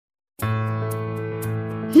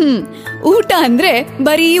ಊಟ ಅಂದ್ರೆ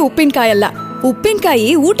ಬರೀ ಉಪ್ಪಿನಕಾಯಿ ಅಲ್ಲ, ಉಪ್ಪಿನಕಾಯಿ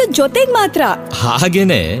ಊಟದ ಜೊತೆಗ್ ಮಾತ್ರ.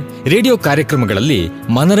 ಹಾಗೇನೆ ರೇಡಿಯೋ ಕಾರ್ಯಕ್ರಮಗಳಲ್ಲಿ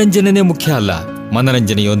ಮನರಂಜನೆ ಮುಖ್ಯ ಅಲ್ಲ,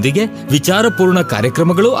 ಮನರಂಜನೆಯೊಂದಿಗೆ ವಿಚಾರಪೂರ್ಣ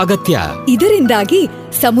ಕಾರ್ಯಕ್ರಮಗಳು ಅಗತ್ಯ. ಇದರಿಂದಾಗಿ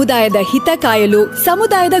ಸಮುದಾಯದ ಹಿತ ಕಾಯಲು,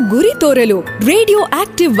 ಸಮುದಾಯದ ಗುರಿ ತೋರಲು ರೇಡಿಯೋ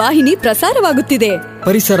ಆಕ್ಟಿವ್ ವಾಹಿನಿ ಪ್ರಸಾರವಾಗುತ್ತಿದೆ.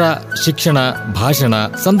 ಪರಿಸರ, ಶಿಕ್ಷಣ, ಭಾಷಣ,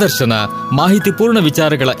 ಸಂದರ್ಶನ, ಮಾಹಿತಿಪೂರ್ಣ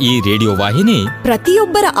ವಿಚಾರಗಳ ಈ ರೇಡಿಯೋ ವಾಹಿನಿ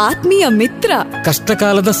ಪ್ರತಿಯೊಬ್ಬರ ಆತ್ಮೀಯ ಮಿತ್ರ,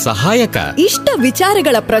 ಕಷ್ಟಕಾಲದ ಸಹಾಯಕ, ಇಷ್ಟ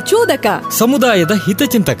ವಿಚಾರಗಳ ಪ್ರಚೋದಕ, ಸಮುದಾಯದ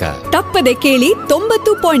ಹಿತಚಿಂತಕ. ತಪ್ಪದೆ ಕೇಳಿ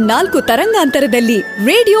 90.4 ತರಂಗಾಂತರದಲ್ಲಿ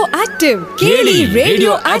ರೇಡಿಯೋ ಆಕ್ಟಿವ್. ಕೇಳಿ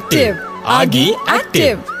ರೇಡಿಯೋ ಆಕ್ಟಿವ್, ಆಗಿ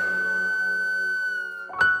ಆಕ್ಟಿವ್.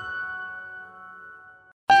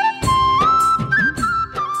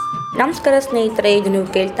 ನಮಸ್ಕಾರ ಸ್ನೇಹಿತರೆ, ಇದು ನೀವು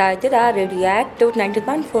ಕೇಳ್ತಾ ಇದ್ದೀರಾ ರೇಡಿಯೋ ಆಕ್ಟಿವ್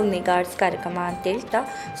 90.4 ಮೆಗಾಹರ್ಟ್ಸ್ ಕಾರ್ಯಕ್ರಮ ಅಂತ ಹೇಳ್ತಾ,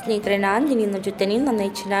 ಸ್ನೇಹಿತರೆ ನಾನು ನಿಮ್ಮ ಜೊತೆ ನನ್ನ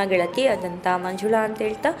ನೆಚ್ಚಿನ ಗೆಳತಿ ಆದಂಥ ಮಂಜುಳಾ ಅಂತ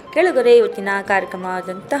ಹೇಳ್ತಾ, ಕೆಳಗಡೆ ಇವತ್ತಿನ ಕಾರ್ಯಕ್ರಮ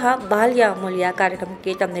ಆದಂತಹ ಬಾಲ್ಯ ಅಮೂಲ್ಯ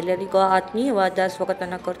ಕಾರ್ಯಕ್ರಮಕ್ಕೆ ತಮ್ಮೆಲ್ಲರಿಗೂ ಆತ್ಮೀಯವಾದ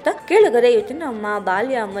ಸ್ವಾಗತನ ಕೊಡ್ತಾ, ಕೆಳಗಡೆ ಇವತ್ತಿನ ನಮ್ಮ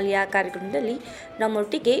ಬಾಲ್ಯ ಅಮೂಲ್ಯ ಕಾರ್ಯಕ್ರಮದಲ್ಲಿ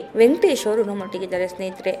ನಮ್ಮೊಟ್ಟಿಗೆ ವೆಂಕಟೇಶ್ ಅವರು ನಮ್ಮೊಟ್ಟಿಗಿದ್ದಾರೆ.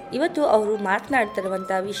 ಸ್ನೇಹಿತರೆ, ಇವತ್ತು ಅವರು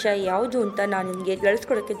ಮಾತನಾಡ್ತಿರುವಂತಹ ವಿಷಯ ಯಾವುದು ಅಂತ ನಾನು ನಿಮಗೆ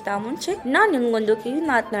ತಿಳಿಸ್ಕೊಡೋಕ್ಕಿಂತ ಮುಂಚೆ ನಾನು ನಿಮ್ಗೊಂದು ಕಿವಿ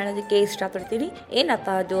ಮಾತನಾಡೋದಕ್ಕೆ ಇಷ್ಟಪಡ್ತೀನಿ.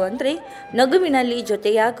 ಏನಪ್ಪಾ ಅದು ಅಂದರೆ, ನಗುವಿನಲ್ಲಿ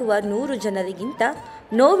ಜೊತೆಯಾಗುವ 100 ಜನರಿಗಿಂತ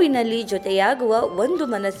ನೋವಿನಲ್ಲಿ ಜೊತೆಯಾಗುವ ಒಂದು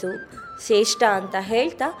ಮನಸ್ಸು ಶ್ರೇಷ್ಠ ಅಂತ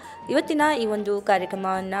ಹೇಳ್ತಾ ಇವತ್ತಿನ ಈ ಒಂದು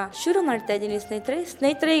ಕಾರ್ಯಕ್ರಮವನ್ನು ಶುರು ಮಾಡ್ತಾ ಇದ್ದೀನಿ.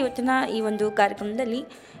 ಸ್ನೇಹಿತರೆ ಇವತ್ತಿನ ಈ ಒಂದು ಕಾರ್ಯಕ್ರಮದಲ್ಲಿ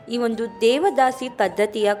ಈ ಒಂದು ದೇವದಾಸಿ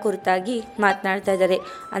ಪದ್ಧತಿಯ ಕುರಿತಾಗಿ ಮಾತನಾಡ್ತಾ ಇದ್ದಾರೆ.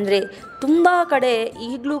 ಅಂದರೆ ತುಂಬ ಕಡೆ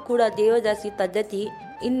ಈಗಲೂ ಕೂಡ ದೇವದಾಸಿ ಪದ್ಧತಿ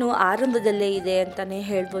ಇನ್ನೂ ಆರಂಭದಲ್ಲೇ ಇದೆ ಅಂತಲೇ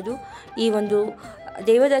ಹೇಳ್ಬೋದು. ಈ ಒಂದು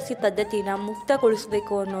ದೇವದಾಸಿ ಪದ್ಧತಿನ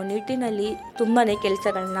ಮುಕ್ತಗೊಳಿಸಬೇಕು ಅನ್ನೋ ನಿಟ್ಟಿನಲ್ಲಿ ತುಂಬಾ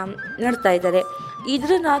ಕೆಲಸಗಳನ್ನ ಮಾಡ್ತಾ ಇದ್ದಾರೆ.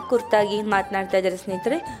 ಇದನ್ನ ಕುರಿತಾಗಿ ಮಾತನಾಡ್ತಾ ಇದ್ದಾರೆ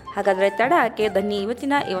ಸ್ನೇಹಿತರೆ. ಹಾಗಾದರೆ ತಡ ಹಾಕಿ ಬನ್ನಿ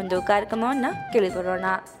ಇವತ್ತಿನ ಈ ಒಂದು ಕಾರ್ಯಕ್ರಮವನ್ನು ಕೇಳಿಬರೋಣ.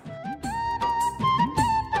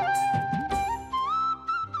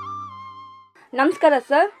 ನಮಸ್ಕಾರ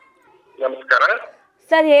ಸರ್. ನಮಸ್ಕಾರ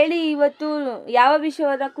ಸರ್, ಹೇಳಿ ಇವತ್ತು ಯಾವ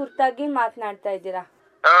ವಿಷಯದ ಕುರಿತಾಗಿ ಮಾತನಾಡ್ತಾ ಇದ್ದೀರಾ?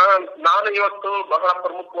 ನಾನು ಇವತ್ತು ಬಹಳ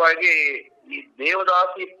ಪ್ರಮುಖವಾಗಿ ಈ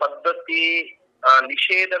ದೇವದಾಸಿ ಪದ್ಧತಿ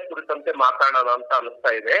ನಿಷೇಧ ಕುರಿತಂತೆ ಮಾತಾಡೋಣ ಅಂತ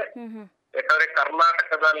ಅನಿಸ್ತಾ ಇದೆ. ಯಾಕಂದ್ರೆ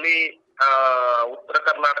ಕರ್ನಾಟಕದಲ್ಲಿ ಉತ್ತರ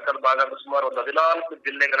ಕರ್ನಾಟಕದ ಭಾಗದ ಸುಮಾರು 14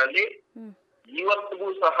 ಜಿಲ್ಲೆಗಳಲ್ಲಿ ಇವತ್ತಿಗೂ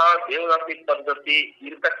ಸಹ ದೇವದಾಸಿ ಪದ್ಧತಿ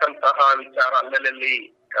ಇರ್ತಕ್ಕಂತಹ ವಿಚಾರ ಅಲ್ಲಲ್ಲಿ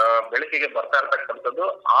ಬೆಳಕಿಗೆ ಬರ್ತಾ ಇರ್ತಕ್ಕಂಥದ್ದು.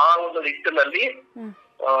 ಆ ಒಂದು ನಿಟ್ಟಿನಲ್ಲಿ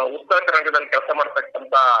ಉತ್ತರ ಕರ್ನಾಟಕದಲ್ಲಿ ಕೆಲಸ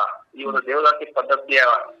ಮಾಡ್ತಕ್ಕಂತ ಈ ಒಂದು ದೇವದಾಸಿ ಪದ್ಧತಿಯ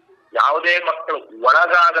ಯಾವುದೇ ಮಕ್ಕಳು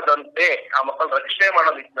ಒಳಗಾಗದಂತೆ ಆ ಮಕ್ಕಳ ರಕ್ಷಣೆ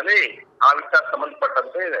ಮಾಡೋ ನಿಟ್ಟಿನಲ್ಲಿ ಆ ವಿಚಾರ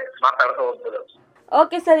ಸಂಬಂಧಪಟ್ಟಂತೆ ಮಾತಾಡ್ತಾ ಹೋಗ್ಬೋದು.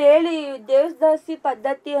 ಓಕೆ ಸರ್, ಹೇಳಿ ದೇವದಾಸಿ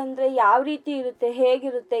ಪದ್ಧತಿ ಅಂದ್ರೆ ಯಾವ ರೀತಿ ಇರುತ್ತೆ,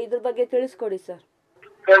 ಹೇಗಿರುತ್ತೆ, ಇದ್ರ ಬಗ್ಗೆ ತಿಳಿಸ್ಕೊಡಿ ಸರ್.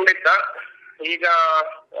 ಖಂಡಿತ. ಈಗ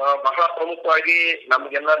ಬಹಳ ಪ್ರಮುಖವಾಗಿ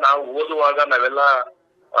ನಮ್ಗೆಲ್ಲ ನಾವು ಓದುವಾಗ ನಾವೆಲ್ಲ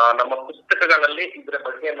ನಮ್ಮ ಪುಸ್ತಕಗಳಲ್ಲಿ ಇದ್ರ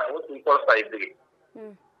ಬಗ್ಗೆ ನಾವು ತಿಳ್ಕೊಳ್ತಾ ಇದ್ವಿ.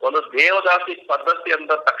 ಒಂದು ದೇವದಾಸಿ ಪದ್ಧತಿ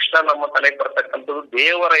ಅಂದ ತಕ್ಷಣ ನಮ್ಮ ತಲೆಗೆ ಬರ್ತಕ್ಕಂಥದ್ದು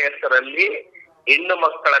ದೇವರ ಹೆಸರಲ್ಲಿ ಹೆಣ್ಣು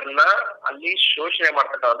ಮಕ್ಕಳನ್ನ ಅಲ್ಲಿ ಶೋಷಣೆ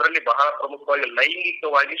ಮಾಡ್ತಕ್ಕ, ಅದರಲ್ಲಿ ಬಹಳ ಪ್ರಮುಖವಾಗಿ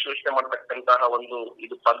ಲೈಂಗಿಕವಾಗಿ ಶೋಷಣೆ ಮಾಡ್ತಕ್ಕಂತಹ ಒಂದು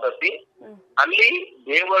ಇದು ಪದ್ಧತಿ. ಅಲ್ಲಿ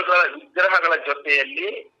ದೇವರ ವಿಗ್ರಹಗಳ ಜೊತೆಯಲ್ಲಿ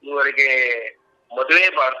ಇವರಿಗೆ ಮದುವೆ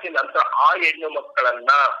ಮಾಡಿಸಿ ನಂತರ ಆ ಹೆಣ್ಣು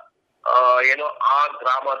ಮಕ್ಕಳನ್ನ ಏನೋ ಆ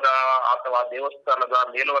ಗ್ರಾಮದ ಅಥವಾ ದೇವಸ್ಥಾನದ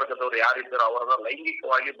ಮೇಲ್ವರ್ಗದವರು ಯಾರಿದ್ದಾರೋ ಅವರನ್ನ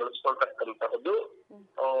ಲೈಂಗಿಕವಾಗಿ ಬಳಸ್ಕೊಳ್ತಕ್ಕಂತಹದ್ದು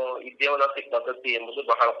ಈ ದೇವದಾಸಿ ಪದ್ಧತಿ ಎಂಬುದು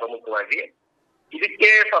ಬಹಳ ಪ್ರಮುಖವಾಗಿ. ಇದಕ್ಕೆ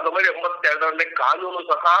 1982ರಲ್ಲಿ ಕಾನೂನು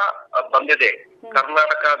ಸಹ ಬಂದಿದೆ.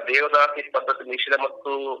 ಕರ್ನಾಟಕ ದೇವದಾಸಿ ಪದ್ಧತಿ ನಿಷೇಧ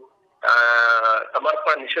ಮತ್ತು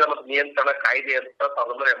ಸಮರ್ಪಣಾ ನಿಷೇಧ ಮತ್ತು ನಿಯಂತ್ರಣ ಕಾಯ್ದೆ ಅಂತ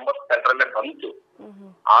 1982ರಲ್ಲೇ ಬಂತು.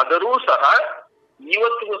 ಆದರೂ ಸಹ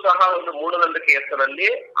ಇವತ್ತಿಗೂ ಸಹ ಒಂದು ಮೂಢನಂಬಿಕೆ ಹೆಸರಲ್ಲಿ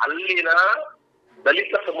ಅಲ್ಲಿನ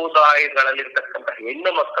ದಲಿತ ಸಮುದಾಯಗಳಲ್ಲಿರ್ತಕ್ಕಂಥ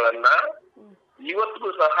ಹೆಣ್ಣು ಮಕ್ಕಳನ್ನ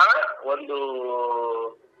ಇವತ್ತಿಗೂ ಸಹ ಒಂದು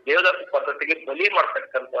ದೇವದಾಸಿ ಪದ್ಧತಿಗೆ ಬಲಿ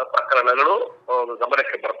ಮಾಡ್ತಕ್ಕಂತ ಪ್ರಕರಣಗಳು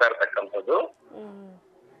ಗಮನಕ್ಕೆ ಬರ್ತಾ ಇರ್ತಕ್ಕಂಥದ್ದು.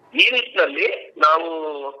 ಈ ನಿಟ್ಟಿನಲ್ಲಿ ನಾವು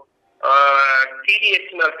TDS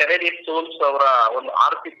ಸೋಮ್ಸ್ ಅವರ ಒಂದು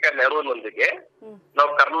ಆರ್ಥಿಕ ನೆರವಿನೊಂದಿಗೆ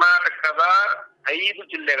ನಾವು ಕರ್ನಾಟಕದ 5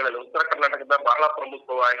 ಜಿಲ್ಲೆಗಳಲ್ಲಿ, ಉತ್ತರ ಕರ್ನಾಟಕದ ಬಹಳ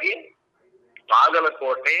ಪ್ರಮುಖವಾಗಿ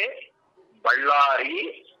ಬಾಗಲಕೋಟೆ, ಬಳ್ಳಾರಿ,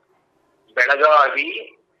 ಬೆಳಗಾವಿ,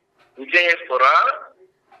 ವಿಜಯಪುರ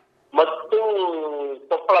ಮತ್ತು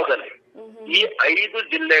ಕೊಪ್ಪಳದಲ್ಲಿ ಈ 5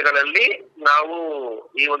 ಜಿಲ್ಲೆಗಳಲ್ಲಿ ನಾವು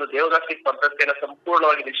ಈ ಒಂದು ದೇವದಾಸಿ ಪದ್ಧತಿಯನ್ನು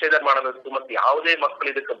ಸಂಪೂರ್ಣವಾಗಿ ನಿಷೇಧ ಮಾಡಬೇಕು ಮತ್ತು ಯಾವುದೇ ಮಕ್ಕಳು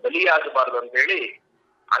ಇದಕ್ಕೆ ಬಲಿಯಾಗಬಾರದು ಅಂತ ಹೇಳಿ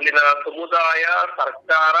ಅಲ್ಲಿನ ಸಮುದಾಯ,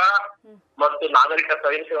 ಸರ್ಕಾರ ಮತ್ತು ನಾಗರಿಕ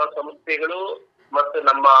ಸ್ವಯಂ ಸೇವಾ ಸಂಸ್ಥೆಗಳು ಮತ್ತು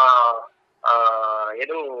ನಮ್ಮ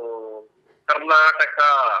ಏನು ಕರ್ನಾಟಕ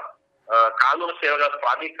ಕಾನೂನು ಸೇವೆಗಳ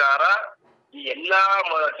ಪ್ರಾಧಿಕಾರ ಈ ಎಲ್ಲಾ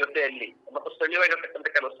ಜೊತೆಯಲ್ಲಿ ಮತ್ತು ಸ್ಥಳೀಯವಾಗಿರ್ತಕ್ಕಂಥ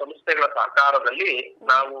ಕೆಲವು ಸಂಸ್ಥೆಗಳ ಸಹಕಾರದಲ್ಲಿ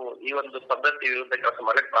ನಾವು ಈ ಒಂದು ಪದ್ಧತಿ ವಿರುದ್ಧ ಕೆಲಸ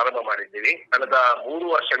ಮಾಡಲಿಕ್ಕೆ ಪ್ರಾರಂಭ ಮಾಡಿದ್ದೀವಿ. ಕಳೆದ 3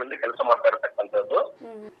 ವರ್ಷಗಳಿಂದ ಕೆಲಸ ಮಾಡ್ತಾ ಇರತಕ್ಕಂಥದ್ದು.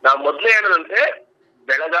 ನಾವು ಮೊದಲೇ ಹೇಳಿದಂತೆ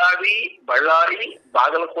ಬೆಳಗಾವಿ ಬೆಳಗಾವಿ, ಬಳ್ಳಾರಿ,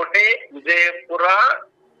 ಬಾಗಲಕೋಟೆ, ವಿಜಯಪುರ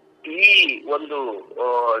ಈ ಒಂದು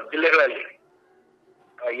ಜಿಲ್ಲೆಗಳಲ್ಲಿ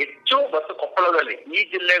ಹೆಚ್ಚು ಮತ್ತು ಕೊಪ್ಪಳದಲ್ಲಿ ಈ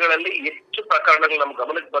ಜಿಲ್ಲೆಗಳಲ್ಲಿ ಹೆಚ್ಚು ಪ್ರಕರಣಗಳು ನಮ್ಮ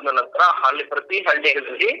ಗಮನಕ್ಕೆ ಬಂದ ನಂತರ ಪ್ರತಿ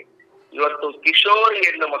ಹಳ್ಳಿಗಳಲ್ಲಿ ಇವತ್ತು ಕಿಶೋರಿ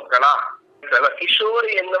ಹೆಣ್ಣು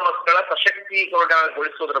ಮಕ್ಕಳ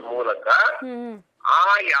ಸಶಕ್ತಿಗೊಳಿಸೋದ್ರ ಮೂಲಕ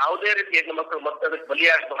ಯಾವುದೇ ರೀತಿ ಹೆಣ್ಣು ಮಕ್ಕಳು ಮತ್ತೆ ಅದಕ್ಕೆ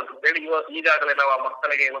ಬಲಿಯಾಗಬಾರ್ದು ಅಂತ ಹೇಳಿ ಈಗಾಗಲೇ ನಾವು ಆ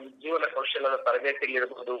ಮಕ್ಕಳಿಗೆ ಒಂದು ಜೀವನ ಕೌಶಲ್ಯದ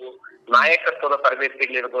ತರಬೇತಿಗಳಿರ್ಬೋದು, ನಾಯಕತ್ವದ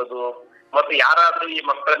ತರಬೇತಿಗಳಿರ್ಬೋದು, ಮತ್ತೆ ಯಾರಾದ್ರೂ ಈ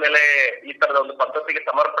ಮಕ್ಕಳ ಮೇಲೆ ಈ ತರದ ಒಂದು ಪದ್ಧತಿಗೆ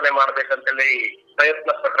ಸಮರ್ಪಣೆ ಮಾಡ್ಬೇಕಂತೇಳಿ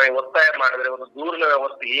ಪ್ರಯತ್ನ ಪಟ್ರೆ, ಒತ್ತಾಯ ಮಾಡಿದ್ರೆ ಒಂದು ದೂರಿನ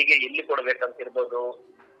ವ್ಯವಸ್ಥೆ ಹೇಗೆ ಎಲ್ಲಿ ಕೊಡ್ಬೇಕಂತಿರ್ಬೋದು,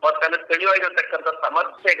 ಮತ್ತೆ ಅಲ್ಲಿ ಸ್ಥಳೀಯವಾಗಿರ್ತಕ್ಕಂಥ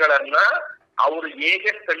ಸಮಸ್ಯೆಗಳನ್ನ ಅವರು ಹೇಗೆ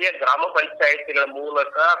ಸ್ಥಳೀಯ ಗ್ರಾಮ ಪಂಚಾಯತಿಗಳ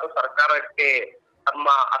ಮೂಲಕ ಅಥವಾ ಸರ್ಕಾರಕ್ಕೆ ತಮ್ಮ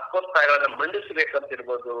ಹಕ್ಕೊತ್ತಾಯಗಳನ್ನ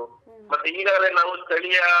ಮಂಡಿಸಬೇಕಂತಿರ್ಬೋದು. ಮತ್ತೆ ಈಗಾಗಲೇ ನಾವು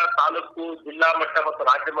ಸ್ಥಳೀಯ ತಾಲೂಕು, ಜಿಲ್ಲಾ ಮಟ್ಟ ಮತ್ತು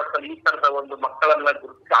ರಾಜ್ಯ ಮಟ್ಟದಲ್ಲಿ ಈ ತರದ ಒಂದು ಮಕ್ಕಳನ್ನ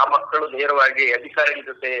ಗುರುತಿಸಿ ಆ ಮಕ್ಕಳು ನೇರವಾಗಿ ಅಧಿಕಾರಿಗಳ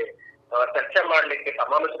ಜೊತೆ ಚರ್ಚೆ ಮಾಡ್ಲಿಕ್ಕೆ,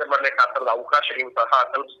 ಸಮಾಲೋಚನೆ ಮಾಡ್ಲಿಕ್ಕೆ ಆ ತರದ ಅವಕಾಶಗಳು ಸಹ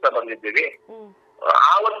ಕಲ್ಪಿಸ್ತಾ ಬಂದಿದ್ದೀವಿ.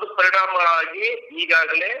 ಆ ಒಂದು ಪರಿಣಾಮವಾಗಿ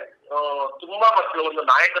ಈಗಾಗಲೇ ತುಂಬಾ ಮಕ್ಕಳು ಒಂದು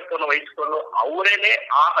ನಾಯಕತ್ವವನ್ನು ವಹಿಸಿಕೊಂಡು ಅವರೇನೆ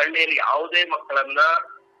ಆ ಹಳ್ಳಿಯಲ್ಲಿ ಯಾವುದೇ ಮಕ್ಕಳನ್ನ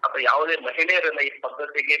ಅಥವಾ ಯಾವುದೇ ಮಹಿಳೆಯರನ್ನ ಈ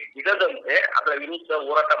ಪದ್ಧತಿಗೆ ಬಿಡದಂತೆ ಅದರ ವಿರುದ್ಧ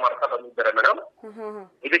ಹೋರಾಟ ಮಾಡ್ತಾ ಬಂದಿದ್ದಾರೆ ಮೇಡಮ್.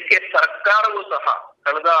 ಇದಕ್ಕೆ ಸರ್ಕಾರವೂ ಸಹ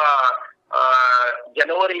ಕಳೆದ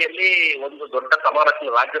ಜನವರಿಯಲ್ಲಿ ಒಂದು ದೊಡ್ಡ ಸಮಾವೇಶ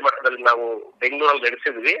ರಾಜ್ಯ ಮಟ್ಟದಲ್ಲಿ ನಾವು ಬೆಂಗಳೂರಲ್ಲಿ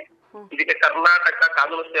ನಡೆಸಿದ್ವಿ. ಇದಕ್ಕೆ ಕರ್ನಾಟಕ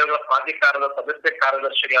ಕಾನೂನು ಸೇವೆಗಳ ಪ್ರಾಧಿಕಾರದ ಸದಸ್ಯ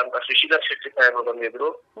ಕಾರ್ಯದರ್ಶಿಗಳಂತ ಶಶಿಧರ್ ಶೆಟ್ಟಿ ಸಾಹೇಬರು ಬಂದಿದ್ರು,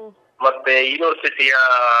 ಮತ್ತೆ ಯೂನಿವರ್ಸಿಟಿಯ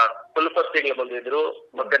ಕುಲಪತಿಗಳು ಬಂದಿದ್ರು,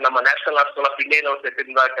 ಮತ್ತೆ ನಮ್ಮ ನ್ಯಾಷನಲ್ ಹಾಸ್ಟೆಲ್ ಆಫ್ ಇಂಡಿಯಾ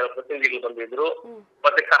ಯೂನಿವರ್ಸಿಟಿಯಿಂದ ಕೆಲವು ಪ್ರತಿನಿಧಿಗಳು ಬಂದಿದ್ರು,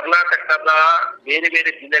 ಮತ್ತೆ ಕರ್ನಾಟಕದ ಬೇರೆ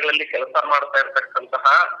ಬೇರೆ ಜಿಲ್ಲೆಗಳಲ್ಲಿ ಕೆಲಸ ಮಾಡ್ತಾ ಇರ್ತಕ್ಕಂತಹ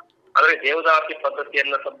ಅಂದ್ರೆ ದೇವದಾಸಿ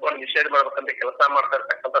ಪದ್ಧತಿಯನ್ನ ಸಂಪೂರ್ಣ ನಿಷೇಧ ಮಾಡ್ಬೇಕಂತ ಕೆಲಸ ಮಾಡ್ತಾ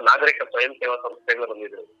ಇರ್ತಕ್ಕಂಥ ನಾಗರಿಕ ಸ್ವಯಂ ಸೇವಾ ಸಂಸ್ಥೆಗಳು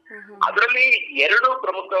ಬಂದಿದ್ರು. ಅದರಲ್ಲಿ ಎರಡು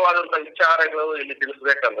ಪ್ರಮುಖವಾದಂತಹ ವಿಚಾರಗಳು ಇಲ್ಲಿ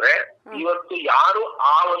ತಿಳಿಸ್ಬೇಕಂದ್ರೆ, ಇವತ್ತು ಯಾರು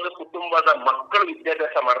ಆ ಒಂದು ಕುಟುಂಬದ ಮಕ್ಕಳು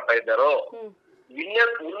ವಿದ್ಯಾಭ್ಯಾಸ ಮಾಡ್ತಾ ಇದ್ದಾರೋ,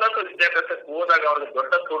 ಉನ್ನತ ವಿದ್ಯಾಭ್ಯಾಸಕ್ಕೆ ಹೋದಾಗ ಅವ್ರಿಗೆ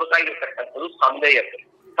ದೊಡ್ಡ ತೊಡಕಾಗಿರ್ತಕ್ಕಂಥದ್ದು ತಂದೆಯ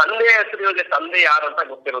ಹೆಸರು. ಇವಾಗ ತಂದೆ ಯಾರು ಅಂತ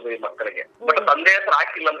ಗೊತ್ತಿರೋದು ಈ ಮಕ್ಕಳಿಗೆ, ಬಟ್ ತಂದೆ ಹೆಸರು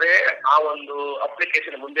ಹಾಕಿಲ್ಲ ಅಂದ್ರೆ ಆ ಒಂದು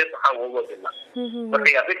ಅಪ್ಲಿಕೇಶನ್ ಮುಂದೆ ಸಹ ಹೋಗೋದಿಲ್ಲ. ಬಟ್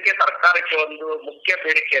ಅದಕ್ಕೆ ಸರ್ಕಾರಕ್ಕೆ ಒಂದು ಮುಖ್ಯ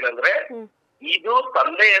ಬೇಡಿಕೆ ಏನಂದ್ರೆ, ಇದು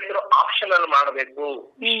ತಂದೆ ಹೆಸರು ಆಪ್ಷನಲ್ ಮಾಡಬೇಕು.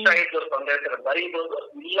 ಇಷ್ಟ ಇದ್ರು ತಂದೆ ಹೆಸರು ಬರೀಬಹುದು,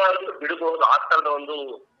 ಇಲ್ಲ ಅಂದ್ರೆ ಬಿಡಬಹುದು. ಆ ತರದ ಒಂದು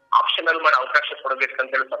ಆಪ್ಷನಲ್ ಮಾಡಿ ಅವಕಾಶ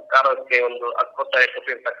ಕೊಡ್ಬೇಕಂತ ಹೇಳಿ ಸರ್ಕಾರಕ್ಕೆ ಒಂದು ಒತ್ತಾಯ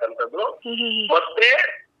ಕೊಟ್ಟಿರ್ತಕ್ಕಂಥದ್ದು. ಮತ್ತೆ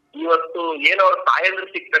ಇವತ್ತು ಏನೋ ಅವ್ರ ತಾಯಂದ್ರೆ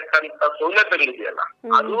ಸಿಗ್ತಕ್ಕಂತ ಸೌಲಭ್ಯಗಳಿದೆಯಲ್ಲ,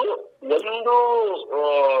 ಅದು ಒಂದು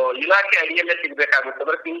ಇಲಾಖೆ ಅಡಿಯಲ್ಲೇ ಸಿಗ್ಬೇಕಾಗುತ್ತೆ.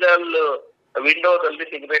 ಅಂದ್ರೆ ಸಿಂಗಲ್ ವಿಂಡೋದಲ್ಲಿ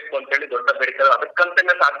ಸಿಗ್ಬೇಕು ಅಂತ ಹೇಳಿ ದೊಡ್ಡ ಬೇಡಿಕೆ.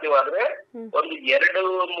 ಅದಕ್ಕಂತಾನೆ ಸಾಧ್ಯವಾದ್ರೆ ಒಂದು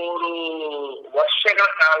 2-3 ವರ್ಷಗಳ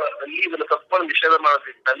ಕಾಲದಲ್ಲಿ ಇದನ್ನು ಸಂಪೂರ್ಣ ನಿಷೇಧ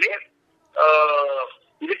ಮಾಡೋದ್ರಲ್ಲಿ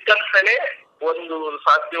ಇದಕ್ಕಂತಾನೆ ಒಂದು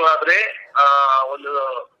ಸಾಧ್ಯವಾದ್ರೆ ಒಂದು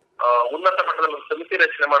ಉನ್ನತ ಮಟ್ಟದಲ್ಲಿ ಒಂದು ಸಮಿತಿ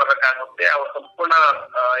ರಚನೆ ಮಾಡಬೇಕಾಗುತ್ತೆ. ಅವ್ರ ಸಂಪೂರ್ಣ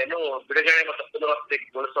ಬಿಡುಗಡೆ ಮತ್ತು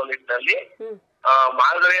ಪುನರ್ವಸತಿಗೊಳಿಸುವ ನಿಟ್ಟಿನಲ್ಲಿ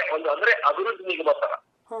ಮಾಡಿದ್ರೆ ಒಂದು ಅಂದ್ರೆ ಅಭಿವೃದ್ಧಿ ನಿಗಮ ತರ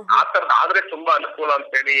ಆ ತರದ ಆದ್ರೆ ತುಂಬಾ ಅನುಕೂಲ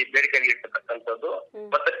ಅಂತ ಹೇಳಿ ಬೇಡಿಕೆಗೆ ಇರ್ತಕ್ಕಂಥದ್ದು.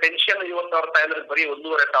 ಮತ್ತೆ ಪೆನ್ಷನ್ 50,000 ತಾಯಂದ್ರೆ ಬರೀ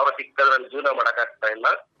 1,500 ಸಿಕ್ಕದ್ರಲ್ಲಿ ಜೀವನ ಮಾಡಕ್ ಆಗ್ತಾ ಇಲ್ಲ.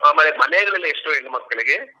 ಆಮೇಲೆ ಮನೆಗಳಲ್ಲಿ ಎಷ್ಟೋ ಹೆಣ್ಣು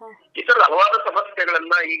ಮಕ್ಕಳಿಗೆ ಈ ತರದ ಹಲವಾರು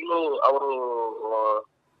ಸಮಸ್ಯೆಗಳನ್ನ ಈಗಲೂ ಅವರು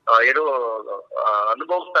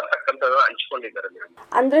ಅನುಭವಿಸ್ತಾ ಇರ್ತಕ್ಕಂಥದ್ದು ಹಂಚ್ಕೊಂಡಿದ್ದಾರೆ.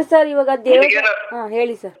 ಅಂದ್ರೆ ಸರ್ ಇವಾಗ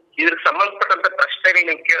ಹೇಳಿ ಸರ್, ಇದಕ್ಕೆ ಸಂಬಂಧಪಟ್ಟಂತ ಪ್ರಶ್ನೆಗಳು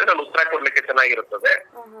ನೀವು ಕೇಳಿದ್ರೆ ನಾನು ಉತ್ತರ ಕೊಡ್ಲಿಕ್ಕೆ ಚೆನ್ನಾಗಿರುತ್ತದೆ.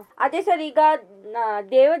 ಅದೇ ಸರ್, ಈಗ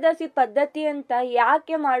ದೇವದಾಸಿ ಪದ್ಧತಿ ಅಂತ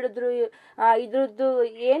ಯಾಕೆ ಮಾಡಿದ್ರು, ಇದ್ರದ್ದು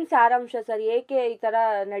ಏನ್ ಸಾರಾಂಶ ಸರ್, ಏಕೆ ಈ ತರ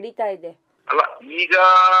ನಡೀತಾ ಇದೆ? ಅಲ್ಲ, ಈಗ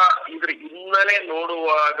ಇದ್ರ ಹಿನ್ನೆಲೆ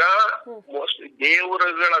ನೋಡುವಾಗ ಮೋಸ್ಟ್ಲಿ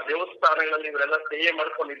ದೇವಸ್ಥಾನಗಳಲ್ಲಿ ಇವರೆಲ್ಲ ಸೇವೆ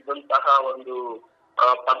ಮಾಡ್ಕೊಂಡಿದ್ದಂತಹ ಒಂದು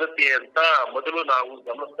ಪದ್ಧತಿ ಅಂತ ಮೊದಲು ನಾವು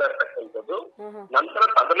ಗಮನಿಸ್ತಾ ಇರ್ತಕ್ಕಂಥದ್ದು. ನಂತರ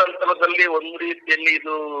ತದನಂತರದಲ್ಲಿ ಒಂದು ರೀತಿಯಲ್ಲಿ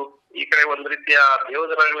ಇದು ಈ ಕಡೆ ಒಂದು ರೀತಿಯ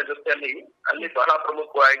ದೇವದರಗಳ ಜೊತೆಯಲ್ಲಿ ಅಲ್ಲಿ ಬಹಳ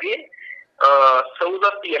ಪ್ರಮುಖವಾಗಿ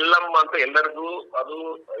ಸೌದತ್ತಿ ಎಲ್ಲಮ್ಮ ಅಂತ ಎಲ್ಲರಿಗೂ ಅದು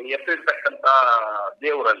ಹೆಸರಿರ್ತಕ್ಕಂತ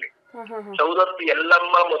ದೇವರಲ್ಲಿ ಸೌದತ್ತಿ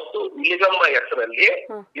ಎಲ್ಲಮ್ಮ ಮತ್ತು ಇಲಿಗಮ್ಮ ಹೆಸರಲ್ಲಿ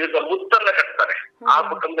ಈಗ ಮುತ್ತನ್ನ ಕಟ್ತಾರೆ. ಆ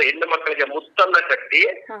ಕುಟುಂಬದ ಹೆಣ್ಣು ಮಕ್ಕಳಿಗೆ ಮುತ್ತನ್ನ ಕಟ್ಟಿ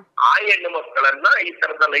ಆ ಹೆಣ್ಣು ಮಕ್ಕಳನ್ನ ಈ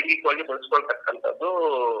ತರದ ಲೈಂಗಿಕವಾಗಿ ಬಳಸ್ಕೊಳ್ತಕ್ಕಂಥದ್ದು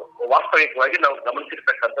ವಾಸ್ತವಿಕವಾಗಿ ನಾವು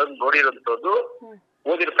ಗಮನಿಸಿರ್ತಕ್ಕಂಥದ್ದು, ನೋಡಿರುವಂತದ್ದು,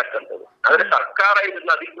 ಓದಿರ್ತಕ್ಕಂಥದ್ದು. ಆದ್ರೆ ಸರ್ಕಾರ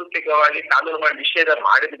ಇದನ್ನ ಅಧಿಕೃತವಾಗಿ ಕಾನೂನು ಮಾಡಿ ನಿಷೇಧ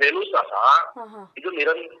ಮಾಡಿದ ಮೇಲೂ ಸಹ ಇದು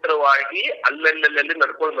ನಿರಂತರವಾಗಿ ಅಲ್ಲೆಲ್ಲೆಲ್ಲಿ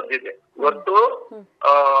ನಡ್ಕೊಂಡು ಬಂದಿದೆ. ಇವತ್ತು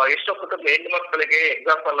ಎಷ್ಟೋ ಕುಟುಂಬ ಹೆಣ್ಣು ಮಕ್ಕಳಿಗೆ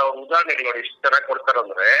ಎಕ್ಸಾಂಪಲ್ ಅವ್ರ ಉದಾಹರಣೆಗೆ ನೋಡಿ ಎಷ್ಟು ಚೆನ್ನಾಗಿ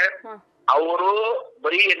ಕೊಡ್ತಾರಂದ್ರೆ, ಅವರು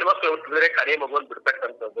ಬರೀ ಹೆಣ್ಣು ಮಕ್ಕಳು ಹುಟ್ಟಿದ್ರೆ ಕರೆ ಮಗುವನ್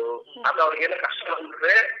ಬಿಡ್ತಕ್ಕಂಥದ್ದು, ಅದು ಅವ್ರಿಗೇನೋ ಕಷ್ಟ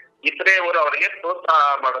ಬಂದ್ರೆ ಇತರೆಯವರು ಅವ್ರಿಗೆ ಪ್ರೋತ್ಸಾಹ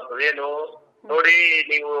ಮಾಡೋದು. ಏನು ನೋಡಿ,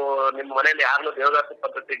 ನೀವು ನಿಮ್ಮ ಮನೇಲಿ ಯಾರನ್ನು ದೇವದಾಸಿ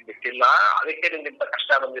ಪದ್ಧತಿಗೆ ಬಿಟ್ಟಿಲ್ಲ, ಅದಕ್ಕೆ ನಿಮ್ಗಿಂತ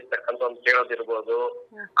ಕಷ್ಟ ಬಂದಿರ್ತಕ್ಕಂಥ ಒಂದು ಕೇಳೋದಿರ್ಬೋದು.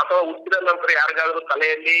 ಅಥವಾ ಹುಟ್ಟಿದ ನಂತರ ಯಾರಿಗಾದ್ರೂ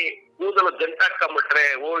ತಲೆಯಲ್ಲಿ ಕೂದಲು ಜಂಟಾಕೊಂಡ್ಬಿಟ್ರೆ,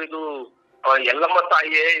 ಇದು ಎಲ್ಲಮ್ಮ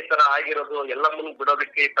ತಾಯಿಯೇ ಈ ತರ ಆಗಿರೋದು, ಎಲ್ಲಮ್ಮನ್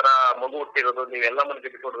ಬಿಡೋದಕ್ಕೆ ಈ ತರ ಮಗು ಹುಟ್ಟಿರೋದು, ನೀವ್ ಎಲ್ಲಮ್ಮನಿಗೆ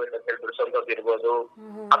ಬಿಟ್ಕೊಡ್ಬೇಕಂತ ಹೇಳಿ ಬಿಡಿಸೋಂಥದ್ದು ಇರ್ಬೋದು.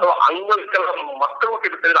 ಅಥವಾ ಅಂಗವಿಕಲ ಮಕ್ಕಳು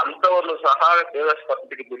ಹುಟ್ಟಿಬಿಟ್ಟಿದ್ರೆ ಅಂತವನ್ನು ಸಹ ದೇವದಾಸಿ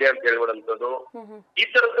ಪದ್ಧತಿಗೆ ಬಿಡಿ ಅಂತ ಹೇಳ್ಬಿಡಂಥದ್ದು. ಈ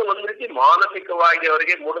ತರದ್ದು ಒಂದ್ ರೀತಿ ಮಾನಸಿಕವಾಗಿ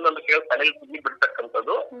ಅವರಿಗೆ ಮೂಢನಂಬಿಕೆಗಳು ತಲೆಯಲ್ಲಿ ತುಂಬಿ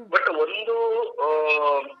ಬಿಡ್ತಕ್ಕಂಥದ್ದು. ಬಟ್ ಒಂದು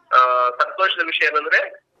ಸಂತೋಷದ ವಿಷಯ ಏನಂದ್ರೆ,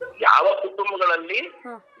 ಯಾವ ಕುಟುಂಬಗಳಲ್ಲಿ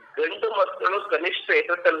ಗಂಡು ಮಕ್ಕಳು ಕನಿಷ್ಠ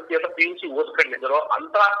SSLC ಅಥವಾ PUC ಓದ್ಕೊಂಡಿದ್ರು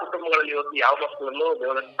ಅಂತಹ ಕುಟುಂಬಗಳಲ್ಲಿ ಇವತ್ತು ಯಾವ ಮಕ್ಕಳನ್ನು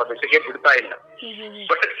ದೇವದಾಸಿ ಪದ್ಧತಿಗೆ ಬಿಡ್ತಾ ಇಲ್ಲ.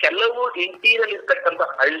 ಬಟ್ ಕೆಲವು ಇಂಟೀರಿಯಲ್ ಇರ್ತಕ್ಕಂಥ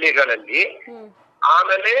ಹಳ್ಳಿಗಳಲ್ಲಿ,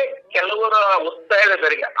 ಆಮೇಲೆ ಕೆಲವರ ಒತ್ತಾಯದ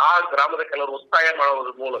ಮೇರೆಗೆ ಆ ಗ್ರಾಮದ ಕೆಲವರು ಒತ್ತಾಯ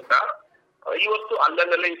ಮಾಡೋದ್ರ ಮೂಲಕ ಇವತ್ತು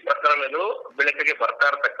ಅಲ್ಲಲ್ಲೇ ಈ ಪ್ರಕರಣಗಳು ಬೆಳಕಿಗೆ ಬರ್ತಾ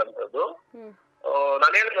ಇರ್ತಕ್ಕಂಥದ್ದು.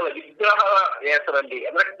 ನಾನು ಹೇಳಿದ್ನಲ್ಲ, ವಿಗ್ರಹ ಹೆಸರಲ್ಲಿ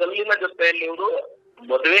ಅಂದ್ರೆ ಕಲ್ಲಿನ ಜೊತೆಯಲ್ಲಿ ಇವರು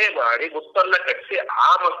ಮದುವೆ ಮಾಡಿ ಮುತ್ತನ್ನ ಕಟ್ಟಿಸಿ ಆ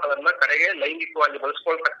ಮಕ್ಕಳನ್ನ ಕಡೆಗೆ ಲೈಂಗಿಕವಾಗಿ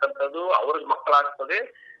ಬಳಸ್ಕೊಳ್ತಕ್ಕಂಥದ್ದು ಅವ್ರಿಗೆ ಮಕ್ಕಳಾಗ್ತದೆ.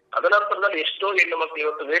 ಅದನಂತರದಲ್ಲಿ ಎಷ್ಟೋ ಹೆಣ್ಣು ಮಕ್ಕಳು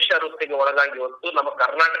ಇವತ್ತು ವೇಷವೃತ್ತಿಗೆ ಒಳಗಾಗಿ ಇವತ್ತು ನಮ್ಮ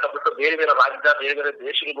ಕರ್ನಾಟಕ ಬಿಟ್ಟು ಬೇರೆ ಬೇರೆ ರಾಜ್ಯ, ಬೇರೆ ಬೇರೆ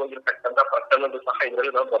ದೇಶಗಳಿಗೆ ಹೋಗಿರ್ತಕ್ಕಂಥ ಪ್ರಕರಣಗಳು ಸಹ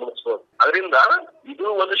ಇದರಲ್ಲಿ ನಾವು ಗಮನಿಸಬಹುದು. ಅದರಿಂದ ಇದು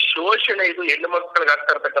ಒಂದು ಶೋಷಣೆ, ಇದು ಹೆಣ್ಣು ಮಕ್ಕಳಿಗೆ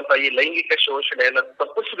ಆಗ್ತಾ ಇರ್ತಕ್ಕಂಥ ಈ ಲೈಂಗಿಕ ಶೋಷಣೆಯನ್ನ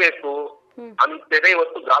ತಪ್ಪಿಸಬೇಕು ಅಂತೇಳಿ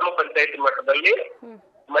ಇವತ್ತು ಗ್ರಾಮ ಪಂಚಾಯತಿ ಮಟ್ಟದಲ್ಲಿ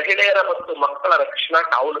ಮಹಿಳೆಯರ ಮತ್ತು ಮಕ್ಕಳ ರಕ್ಷಣಾ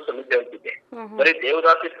ಕಾವಲು ಸಮಿತಿ ಅಂತಿದೆ. ಬರೀ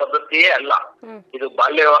ದೇವದಾಸಿ ಪದ್ಧತಿಯೇ ಅಲ್ಲ, ಇದು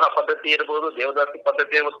ಬಾಲ್ಯ ವಿವಾಹ ಪದ್ಧತಿ ಇರ್ಬೋದು, ದೇವದಾಸಿ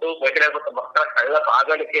ಪದ್ಧತಿ ಮತ್ತು ಮಹಿಳೆಯರ ಮತ್ತು ಮಕ್ಕಳ ಕಳ್ಳ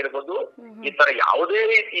ಸಾಗಾಣಿಕೆ ಇರ್ಬೋದು. ಈ ತರ ಯಾವುದೇ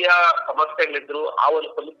ರೀತಿಯ ಸಮಸ್ಯೆಗಳಿದ್ರು ಆ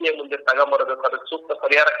ಒಂದು ಸಮಿತಿಯ ಮುಂದೆ ತಗೊಂಬರಬೇಕು, ಅದಕ್ಕೆ ಸೂಕ್ತ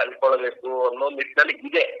ಪರಿಹಾರ ಕಂಡುಕೊಳ್ಳಬೇಕು ಅನ್ನೋ ನಿಟ್ಟಿನಲ್ಲಿ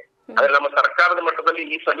ಇದೆ. ಆದ್ರೆ ನಮ್ಮ ಸರ್ಕಾರದ ಮಟ್ಟದಲ್ಲಿ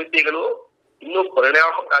ಈ ಸಮಿತಿಗಳು ಇನ್ನೂ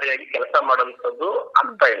ಪರಿಣಾಮಕಾರಿಯಾಗಿ ಕೆಲಸ ಮಾಡುವಂತದ್ದು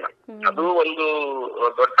ಆಗ್ತಾ ಇಲ್ಲ. ಅದು ಒಂದು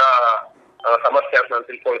ದೊಡ್ಡ ಸಮಸ್ಯೆ ಅಂತ ನಾನು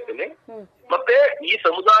ತಿಳ್ಕೊಳ್ತೀನಿ. ಮತ್ತೆ ಈ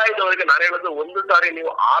ಸಮುದಾಯದವರಿಗೆ ನಾನು ಹೇಳೋದು, ಒಂದು ಸಾರಿ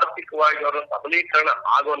ನೀವು ಆರ್ಥಿಕವಾಗಿ ಅವರ ಸಬಲೀಕರಣ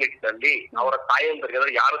ಆಗೋ ನಿಟ್ಟಿನಲ್ಲಿ ಅವರ ತಾಯಂದರಿಗೆ,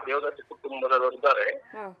 ಅಂದ್ರೆ ಯಾರು ದೇವದಾಸಿ ಕುಟುಂಬದವರು ಇದ್ದಾರೆ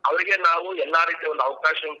ಅವರಿಗೆ ನಾವು ಎಲ್ಲಾ ರೀತಿಯ ಒಂದು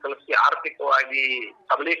ಅವಕಾಶ ಕಲಿಸಿ ಆರ್ಥಿಕವಾಗಿ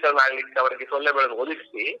ಸಬಲೀಕರಣ ಆಗ್ಲಿಕ್ಕೆ ಅವರಿಗೆ ಸೌಲಭ್ಯಗಳನ್ನು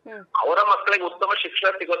ಒದಗಿಸಿ ಅವರ ಮಕ್ಕಳಿಗೆ ಉತ್ತಮ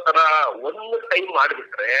ಶಿಕ್ಷಣ ಸಿಗೋ ತರ ಒಂದು ಟೈಮ್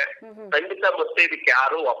ಮಾಡಿಬಿಟ್ರೆ ಖಂಡಿತ ಮತ್ತೆ ಇದಕ್ಕೆ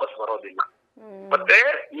ಯಾರು ವಾಪಸ್ ಬರೋದಿಲ್ಲ. ಮತ್ತೆ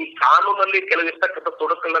ಈ ಕಾನೂನಲ್ಲಿ ಕೆಲವಿರ್ತಕ್ಕಂಥ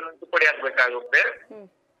ತೊಡಕನ್ನ ತಿದ್ದುಪಡಿ ಆಗ್ಬೇಕಾಗುತ್ತೆ.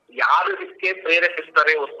 ಯಾರು ಇದಕ್ಕೆ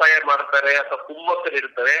ಪ್ರೇರೇಪಿಸ್ತಾರೆ, ಒತ್ತಾಯ ಮಾಡ್ತಾರೆ ಅಥವಾ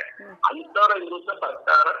ಕುಮ್ಮಕ್ಕಲಿರ್ತಾರೆ ಅಂತವರ ವಿರುದ್ಧ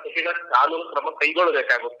ಸರ್ಕಾರ ಕಠಿಣ ಕಾನೂನು ಕ್ರಮ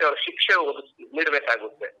ಕೈಗೊಳ್ಳಬೇಕಾಗುತ್ತೆ, ಅವ್ರ ಶಿಕ್ಷೆ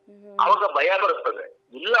ನೀಡಬೇಕಾಗುತ್ತೆ. ಅವಾಗ ಭಯ ಬರುತ್ತದೆ.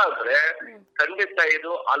 ಇಲ್ಲ ಅಂದ್ರೆ ಖಂಡಿತ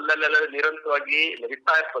ಇದು ಅಲ್ಲಲ್ಲ ನಿರಂತರವಾಗಿ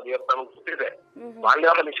ನಡೀತಾ ಇರ್ತದೆ. ಇವತ್ತು ನಮಗೆ ಗೊತ್ತಿದೆ, ಬಾಲ್ಯ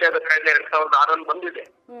ನಿಷೇಧ ಕಾಯ್ದೆ 2006 ಬಂದಿದೆ.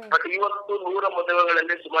 ಬಟ್ ಇವತ್ತು 100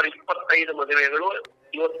 ಮದುವೆಗಳಲ್ಲಿ ಸುಮಾರು 25 ಮದುವೆಗಳು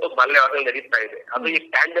ಇವತ್ತು ಬಾಲ್ಯವಾಗಿ ನಡೀತಾ ಇದೆ. ಅದು ಈ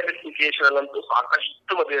ಪ್ಯಾಂಡಮಿಕ್ ಸಿಚುಯೇಷನ್ ಅಲ್ಲಂತೂ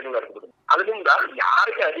ಸಾಕಷ್ಟು ಮದುವೆಗಳು ನಡೆದಿದೆ. ಅದರಿಂದ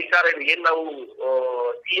ಯಾರಿಗೆ ಅಧಿಕಾರ ಇದೆ, ಏನ್ ನಾವು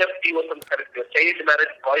CFT ಅಂತ ಕರಿತೀವಿ, ಚೈಲ್ಡ್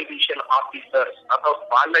ಮ್ಯಾರೇಜ್ ಪ್ರಾಹಿಬಿಷನ್ ಆಫೀಸರ್ ಅಥವಾ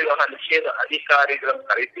ಬಾಲ್ಯ ವಿವಾಹ ನಿಷೇಧ ಅಧಿಕಾರಿಗಳಂತ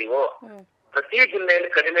ಕರಿತೀವೋ, ಪ್ರತಿ ಜಿಲ್ಲೆಯಲ್ಲಿ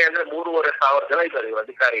ಕಡಿಮೆ ಅಂದ್ರೆ 3,500 ಜನ ಇದ್ದಾರೆ ಇವರು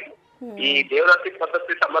ಅಧಿಕಾರಿಗಳು. ಈ ದೇವದಾಸಿ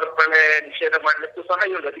ಪದ್ಧತಿ ಸಮರ್ಪಣೆ ನಿಷೇಧ ಮಾಡ್ಲಿಕ್ಕೂ ಸಹ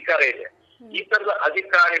ಇವ್ರಿಗೆ ಅಧಿಕಾರ ಇದೆ. ಈ ತರದ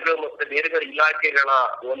ಅಧಿಕಾರಿಗಳು ಮತ್ತೆ ಬೇರೆ ಬೇರೆ ಇಲಾಖೆಗಳ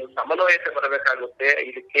ಒಂದು ಸಮನ್ವಯತೆ ಬರಬೇಕಾಗುತ್ತೆ.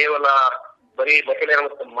 ಇದು ಕೇವಲ ಬರೀ ಮಹಿಳೆಯರ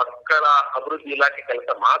ಮತ್ತು ಮಕ್ಕಳ ಅಭಿವೃದ್ಧಿ ಇಲಾಖೆ ಕೆಲಸ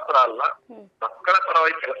ಮಾತ್ರ ಅಲ್ಲ, ಮಕ್ಕಳ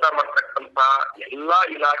ಪರವಾಗಿ ಕೆಲಸ ಮಾಡ್ತಕ್ಕಂತ ಎಲ್ಲಾ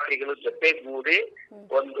ಇಲಾಖೆಗಳು ಜೊತೆಗೂಡಿ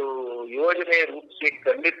ಒಂದು ಯೋಜನೆ ರೂಪಿಸಿ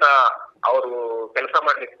ಖಂಡಿತ ಅವರು ಕೆಲಸ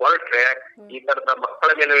ಮಾಡ್ಲಿಕ್ಕೆ ಹೊರಟ್ರೆ ಈ ತರದ ಮಕ್ಕಳ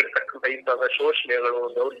ಮೇಲೆ ಇರ್ತಕ್ಕಂಥ ಈ ತರದ ಶೋಷಣೆಗಳು,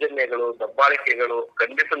 ದೌರ್ಜನ್ಯಗಳು, ದಬ್ಬಾಳಿಕೆಗಳು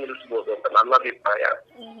ಖಂಡಿತ ನಿಲ್ಲಿಸಬಹುದು ಅಂತ ನನ್ನ ಅಭಿಪ್ರಾಯ.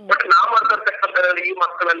 ಬಟ್ ನಾವ್ ಮಾಡ್ತಿರ್ತಕ್ಕಂಥ ಈ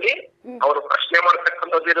ಮಕ್ಕಳಲ್ಲಿ ಅವರು ಪ್ರಶ್ನೆ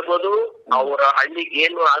ಮಾಡ್ತಕ್ಕಂಥದ್ದು ಇರ್ಬೋದು, ಅವರ ಹಳ್ಳಿಗೆ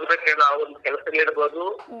ಏನು ಆಗ್ಬೇಕೇನೋ ಆ ಒಂದು ಕೆಲಸಗಳಿರ್ಬೋದು,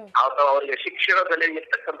 ಅಥವಾ ಅವರಿಗೆ ಶಿಕ್ಷಣದಲ್ಲಿ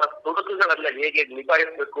ಇರ್ತಕ್ಕಂಥ ತೊಡಕುಗಳನ್ನ ಹೇಗೆ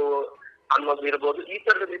ನಿಭಾಯಿಸ್ಬೇಕು ಅನ್ನೋದು ಇರ್ಬೋದು. ಈ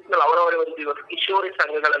ತರದ ನಿಟ್ಟಿನಲ್ಲಿ ಅವರವರೇ ಒಂದು ಇವತ್ತು ಕಿಶೋರಿ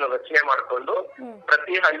ಸಂಘಗಳನ್ನ ರಚನೆ ಮಾಡ್ಕೊಂಡು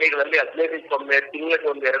ಪ್ರತಿ ಹಳ್ಳಿಗಳಲ್ಲಿ 15 ದಿನಕ್ಕೊಮ್ಮೆ, ತಿಂಗಳಿಗೆ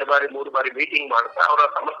 1-2 ಬಾರಿ 3 ಬಾರಿ ಮೀಟಿಂಗ್ ಮಾಡ್ತಾ ಅವರ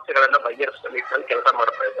ಸಮಸ್ಯೆಗಳನ್ನ ಬಗೆಹರಿಸುವ ನಿಟ್ಟಿನಲ್ಲಿ ಕೆಲಸ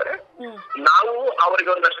ಮಾಡ್ತಾ ಇದ್ದಾರೆ. ನಾವು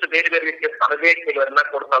ಅವರಿಗೆ ಒಂದಷ್ಟು ಬೇರೆ ಬೇರೆ ರೀತಿಯ ತರಬೇತಿಗಳನ್ನ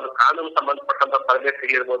ಕೊಡ್ತಾ, ಅದು ಕಾನೂನು ಸಂಬಂಧಪಟ್ಟಂತ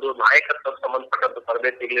ತರಬೇತಿಗಳಿರ್ಬೋದು, ನಾಯಕತ್ವಕ್ಕೆ ಸಂಬಂಧಪಟ್ಟಂತ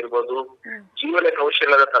ತರಬೇತಿಗಳಿರ್ಬೋದು, ಜೀವನ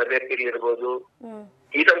ಕೌಶಲ್ಯದ ತರಬೇತಿಗಳಿರ್ಬೋದು,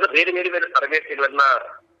 ಈ ತರದ ಬೇರೆ ಬೇರೆ ಬೇರೆ ತರಬೇತಿಗಳನ್ನ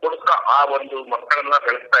ಕೊಡ್ತಾ ಆ ಒಂದು ಮಕ್ಕಳನ್ನ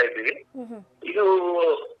ಬೆಳೆಸ್ತಾ ಇದ್ದೀವಿ. ಇದು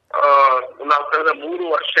ನಾವು ಕಳೆದ 3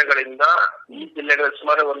 ವರ್ಷಗಳಿಂದ ಈ ಜಿಲ್ಲೆಗಳಲ್ಲಿ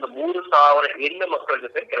ಸುಮಾರು ಒಂದು 3,000 ಹೆಣ್ಣು ಮಕ್ಕಳ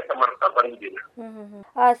ಜೊತೆ ಕೆಲಸ ಮಾಡ್ತಾ ಬಂದಿದ್ದೀವಿ.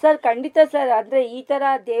 ಸರ್, ಖಂಡಿತ ಸರ್. ಅಂದ್ರೆ ಈ ತರ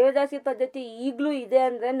ದೇವದಾಸಿ ಪದ್ಧತಿ ಈಗ್ಲೂ ಇದೆ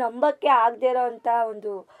ಅಂದ್ರೆ ನಂಬಕ್ಕೆ ಆಗದೆ ಇರೋಂತ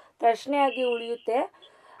ಒಂದು ಪ್ರಶ್ನೆಯಾಗಿ ಉಳಿಯುತ್ತೆ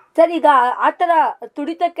ಸರ್. ಈಗ ಆ ತರ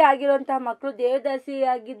ತುಡಿತಕ್ಕೆ ಆಗಿರೋಂತಹ ಮಕ್ಕಳು,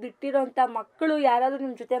 ದೇವದಾಸಿಯಾಗಿ ಬಿಟ್ಟಿರೋಂತ ಮಕ್ಕಳು ಯಾರಾದ್ರೂ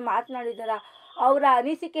ನಿಮ್ ಜೊತೆ ಮಾತನಾಡಿದಾರ? ಅವರ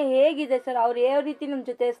ಅನಿಸಿಕೆ ಹೇಗಿದೆ ಸರ್? ಅವ್ರು ಯಾವ ರೀತಿ ನಿಮ್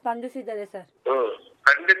ಜೊತೆ ಸ್ಪಂದಿಸಿದ್ದಾರೆ ಸರ್?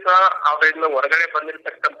 ಖಂಡಿತ ಅವರಿಂದ ಹೊರಗಡೆ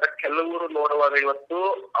ಬಂದಿರತಕ್ಕಂತ ಕೆಲವರು ನೋಡುವಾಗ ಇವತ್ತು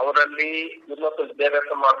ಅವರಲ್ಲಿ ಉನ್ನತ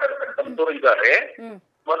ವಿದ್ಯಾಭ್ಯಾಸ ಮಾಡ್ತಾ ಇರ್ತಕ್ಕಂಥವ್ರು ಇದ್ದಾರೆ.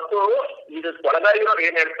 ಮತ್ತು ಇದು ಒಳಗಾಗಿರೋರು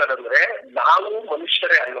ಏನ್ ಹೇಳ್ತಾರೆ ಅಂದ್ರೆ, ನಾವು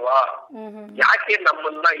ಮನುಷ್ಯರೇ ಅಲ್ವಾ, ಯಾಕೆ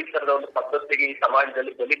ನಮ್ಮನ್ನ ಈ ತರದ ಒಂದು ಪದ್ಧತಿಗೆ ಈ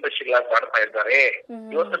ಸಮಾಜದಲ್ಲಿ ಬಲಿಪಶುಗಳಾಗಿ ಮಾಡ್ತಾ ಇದ್ದಾರೆ.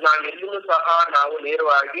 ಇವತ್ತು ನಾವೆಲ್ಲೂ ಸಹ ನಾವು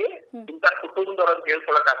ನೇರವಾಗಿ ಇಂಥ ಕುಟುಂಬದವರನ್ನು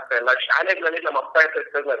ಕೇಳ್ಕೊಳಕ್ ಆಗ್ತಾ ಇಲ್ಲ. ಶಾಲೆಗಳಲ್ಲಿ ನಮ್ಮ ಅಪ್ಪ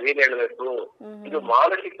ಹೆಸರು ನಾವ್ ಏನ್ ಹೇಳ್ಬೇಕು, ಇದು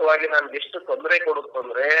ಮಾನಸಿಕವಾಗಿ ನಮ್ಗೆ ಎಷ್ಟು ತೊಂದರೆ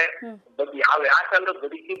ಕೊಡುತ್ತಂದ್ರೆ ಯಾಕಂದ್ರೆ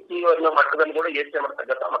ಬದುಕಿದ್ದೀವಿ ಅನ್ನೋ ಮಟ್ಟದಲ್ಲಿ ಕೂಡ ಯೋಚನೆ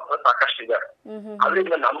ಮಾಡ್ತಕ್ಕಂಥ ಮಕ್ಕಳು ಸಾಕಷ್ಟು ಇದ್ದಾರೆ.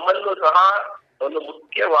 ಆದ್ರಿಂದ ನಮ್ಮಲ್ಲೂ ಸಹ ಒಂದು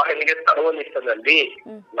ಮುಖ್ಯ ವಾಹಿನಿಗೆ ತರುವ ನಿಟ್ಟಿನಲ್ಲಿ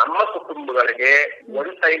ನಮ್ಮ ಕುಟುಂಬಗಳಿಗೆ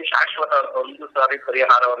ಒಂದು ಟೈಮ್ ಶಾಶ್ವತ ಒಂದು ಸಾರಿ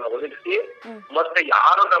ಪರಿಹಾರವನ್ನು ಒದಗಿಸಿ, ಮತ್ತೆ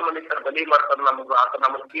ಯಾರು ನಮ್ಮನ್ನ ಈ ತರ ಬಲಿ ಮಾಡ್ತಾರೆ, ನಮ್ಗೆ ಅಥವಾ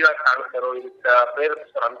ನಮ್ಮನ್ನು ಕೀಳಾಗಿ ಕಾಣಿಸ್ತಾರೋ, ಇದಕ್ಕೆ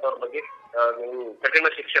ಪ್ರೇರೇಪಿಸ್ತಾರೋ ಅಂತವ್ರ ಬಗ್ಗೆ ಕಠಿಣ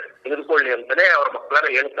ಶಿಕ್ಷೆ ತೆಗೆದುಕೊಳ್ಳಿ ಅಂತಾನೆ ಅವ್ರ ಮಕ್ಕಳನ್ನ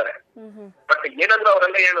ಹೇಳ್ತಾರೆ. ಬಟ್ ಏನಂದ್ರೆ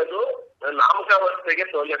ಅವರೆಲ್ಲ ಹೇಳೋದು, ನಾಮಕಾವಸ್ಥೆಗೆ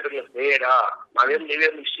ಸೌಲಭ್ಯಗಳು ಬೇಡ,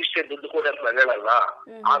 ನೀವೇನು ಇಷ್ಟಿಷ್ಟೇ ದುಡ್ಡು ಕೊಡಿ ಅಂತ ನಾನು ಹೇಳಲ್ಲ,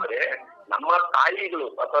 ಆದ್ರೆ ನಮ್ಮ ತಾಯಿಗಳು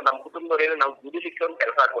ಅಥವಾ ನಮ್ಮ ಕುಟುಂಬದವರೇನು ನಾವು ದುಡಿಲಿಕ್ಕೆ ಒಂದು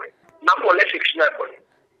ಕೆಲಸ ಕೊಡಿ, ನಮ್ಗೆ ಒಳ್ಳೆ ಶಿಕ್ಷಣ ಕೊಡಿ,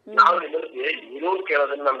 ನಾವು ನಿಮಗೆ ಏನೂ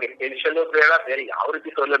ಕೇಳೋದನ್ನ ನಮ್ಗೆ ಪೆನ್ಷನ್ ಬೇಡ, ಬೇರೆ ಯಾವ ರೀತಿ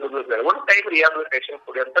ಸೌಲಭ್ಯಗಳು ಬೇಡ, ಒಂದು ಟೈಮ್ ರಿಹಾಬಿಲಿಟೇಷನ್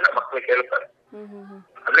ಕೊಡಿ ಅಂತ ನಮ್ಮ ಮಕ್ಕಳು ಕೇಳ್ತಾರೆ.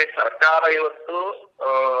 ಅಂದ್ರೆ ಸರ್ಕಾರ ಇವತ್ತು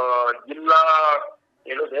ಜಿಲ್ಲಾ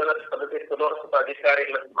ದೇವದಾಸಿ ಪದ್ಧತಿ ಪುನರ್ವಸತ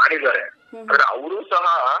ಅಧಿಕಾರಿಗಳು ಮಾಡಿದ್ದಾರೆ. ಆದ್ರೆ ಅವರು ಸಹ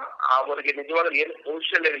ಅವರಿಗೆ ನಿಜವಾಗ್ಲೂ ಏನು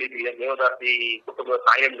ಕೌಶಲ್ಯಗಳಿದೆಯಾ ದೇವದಾಸಿ ಕುಟುಂಬದ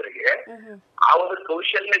ತಾಯಂದ್ರಿಗೆ, ಆ ಒಂದು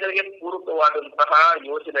ಕೌಶಲ್ಯಗಳಿಗೆ ಪೂರಕವಾದಂತಹ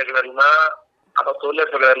ಯೋಜನೆಗಳನ್ನ ಅಥವಾ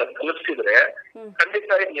ಸೌಲಭ್ಯಗಳನ್ನ ಕಲ್ಪಿಸಿದ್ರೆ ಖಂಡಿತ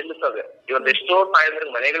ನಿಲ್ಲುತ್ತದೆ. ಇವತ್ತೆಷ್ಟೋ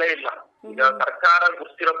ತಾಯಂದ್ರಿಗೆ ಮನೆಗಳೇ ಇಲ್ಲ. ಈಗ ಸರ್ಕಾರ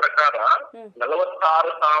ಗುರುತಿರೋ ಪ್ರಕಾರ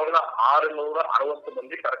 46,660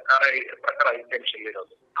 ಮಂದಿ ಸರ್ಕಾರ ಪ್ರಕಾರ ಪೆನ್ಷನ್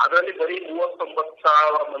ಇರೋದು. ಅದರಲ್ಲಿ ಬರೀ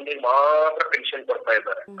 39,000 ಮಂದಿ ಮಾತ್ರ ಪೆನ್ಷನ್ ಕೊಡ್ತಾ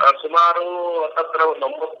ಇದ್ದಾರೆ. ಸುಮಾರು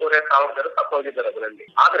 9,500 ಜನ ಸತ್ತೋಗಿದ್ದಾರೆ ಅದರಲ್ಲಿ.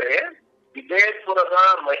 ಆದ್ರೆ ವಿಜಯಪುರದ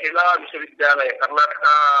ಮಹಿಳಾ ವಿಶ್ವವಿದ್ಯಾಲಯ, ಕರ್ನಾಟಕ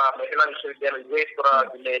ಮಹಿಳಾ ವಿಶ್ವವಿದ್ಯಾಲಯ ವಿಜಯಪುರ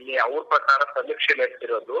ಜಿಲ್ಲೆಯಲ್ಲಿ ಅವ್ರ ಪ್ರಕಾರ ಸಮೀಕ್ಷೆ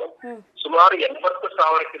ನಡೆಸಿರೋದು ಸುಮಾರು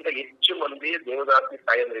 80,000ಕ್ಕಿಂತ ಹೆಚ್ಚು ಮಂದಿ ದೇವದಾಸಿ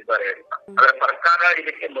ತಾಯಂದಿರಿದ್ದಾರೆ ಅಂತ. ಆದ್ರೆ ಸರ್ಕಾರ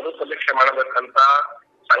ಇದಕ್ಕೆ ಮರು ಸಮೀಕ್ಷೆ ಮಾಡಬೇಕಂತ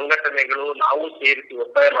ಸಂಘಟನೆಗಳು ನಾವು ಸೇರಿಸಿ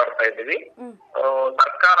ಒತ್ತಾಯ ಮಾಡ್ತಾ ಇದ್ದೀವಿ.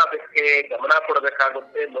 ಸರ್ಕಾರ ಅದಕ್ಕೆ ಗಮನ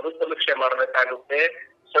ಕೊಡಬೇಕಾಗುತ್ತೆ, ಮರು ಸಮೀಕ್ಷೆ ಮಾಡಬೇಕಾಗುತ್ತೆ.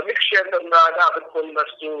 ಸಮೀಕ್ಷೆ ಅಂತಂದಾಗ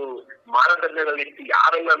ಅದಕ್ಕೊಂದಷ್ಟು ಮಾನದಂಡಗಳಿಟ್ಟು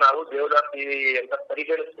ಯಾರನ್ನ ನಾವು ದೇವದಾಸಿ ಅಂತ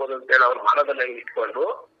ಪರಿಗಣಿಸಬಹುದು ಅಂತ ಹೇಳಿ ಅವ್ರ ಮಾನದಂಡಗಳು ಇಟ್ಕೊಂಡು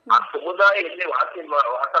ಆ ಸಮುದಾಯದಲ್ಲಿ ವಾಸ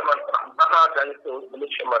ಮಾಡ್ತಾರೆ ಅಂತಹ ಜಾಗಕ್ಕೆ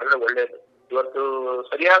ಸಮೀಕ್ಷೆ ಮಾಡಿದ್ರೆ ಒಳ್ಳೇದು. ಇವತ್ತು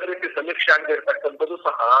ಸರಿಯಾದ ರೀತಿ ಸಮೀಕ್ಷೆ ಆಗದೆ ಇರ್ತಕ್ಕಂಥದ್ದು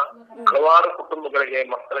ಸಹ ಹಲವಾರು ಕುಟುಂಬಗಳಿಗೆ,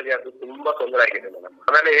 ಮಕ್ಕಳಿಗೆ ಅದು ತುಂಬಾ ತೊಂದರೆ ಆಗಿದೆ ಮೇಡಮ್.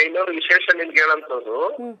 ಆಮೇಲೆ ಇನ್ನೊಂದು ವಿಶೇಷ ನಿಮ್ಗೆ ಹೇಳಂತದ್ದು,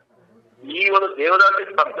 ಈ ಒಂದು ದೇವದಾಸಿ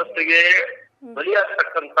ಪದ್ಧತಿಗೆ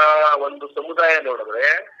ಬಲಿಯಾಗ್ತಕ್ಕಂತ ಒಂದು ಸಮುದಾಯ ನೋಡಿದ್ರೆ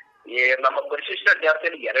ನಮ್ಮ ಪರಿಶಿಷ್ಟ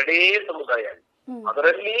ಜಾತಿಯಲ್ಲಿ 2 ಸಮುದಾಯ.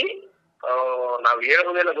 ಅದರಲ್ಲಿ ನಾವ್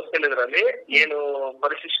ಹೇಳೋದೇನ ಗೊತ್ತಿಲ್ಲ, ಇದರಲ್ಲಿ ಏನು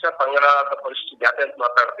ಪರಿಶಿಷ್ಟ ಪಂಗಡ ಅಥವಾ ಪರಿಶಿಷ್ಟ ಜಾತಿ ಅಂತ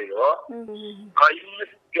ಮಾತಾಡ್ತೀವೋ ಇಲ್ಲಿ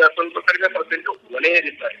ಸ್ವಲ್ಪ ಕಡಿಮೆ ಪರ್ಸೆಂಟ್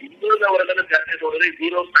ಮನೆಯಲ್ಲಿದ್ದಾರೆ. ಹಿಂದುಳಿದ ವರ್ಗದ ಜಾತಿ ನೋಡಿದ್ರೆ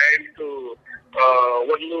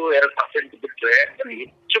 0.1-2% ಬಿಟ್ರೆ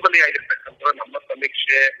ಹೆಚ್ಚು ಬಲಿಯಾಗಿರ್ತಕ್ಕಂಥ ನಮ್ಮ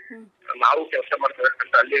ಸಮೀಕ್ಷೆ ನಾವು ಕೆಲಸ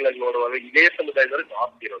ಮಾಡ್ತಿರ್ತಕ್ಕಂಥ ಹಳ್ಳಿಗಳಲ್ಲಿ ನೋಡುವಾಗ ಇದೇ ಸಮುದಾಯದಲ್ಲಿ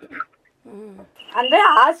ಜಾಸ್ತಿ ಇರೋದು. ಅಂದ್ರೆ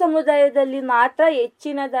ಆ ಸಮುದಾಯದಲ್ಲಿ ಮಾತ್ರ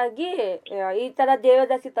ಹೆಚ್ಚಿನದಾಗಿ ಈ ತರ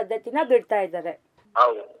ದೇವದಾಸಿ ಪದ್ಧತಿನ ಬಿಡ್ತಾ ಇದ್ದಾರೆ.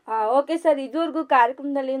 ಓಕೆ ಸರ್, ಇದುವರೆಗೂ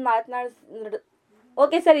ಕಾರ್ಯಕ್ರಮದಲ್ಲಿ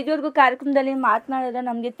ಮಾತನಾಡಿದ್ರೆ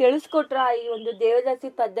ನಮ್ಗೆ ತಿಳಿಸ್ಕೊಟ್ರ ಈ ಒಂದು ದೇವದಾಸಿ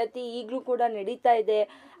ಪದ್ಧತಿ ಈಗಲೂ ಕೂಡ ನಡೀತಾ ಇದೆ,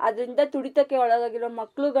 ಅದರಿಂದ ತುಡಿತಕ್ಕೆ ಒಳಗಾಗಿರೋ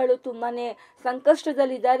ಮಕ್ಕಳುಗಳು ತುಂಬಾನೇ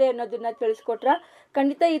ಸಂಕಷ್ಟದಲ್ಲಿದ್ದಾರೆ ಅನ್ನೋದನ್ನ ತಿಳಿಸ್ಕೊಟ್ರ.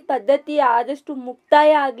 ಖಂಡಿತ ಈ ಪದ್ಧತಿ ಆದಷ್ಟು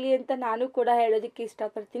ಮುಕ್ತಾಯ ಆಗ್ಲಿ ಅಂತ ನಾನು ಕೂಡ ಹೇಳೋದಕ್ಕೆ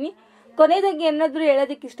ಇಷ್ಟಪಡ್ತೀನಿ. ಕೊನೆಯದಾಗಿ ಏನಾದ್ರು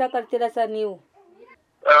ಹೇಳೋದಕ್ಕೆ ಇಷ್ಟಪಡ್ತೀರಾ ಸರ್ ನೀವು?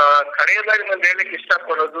 ಕಡೆಯದಾಗಿ ನಾನು ಹೇಳಲಿಕ್ಕೆ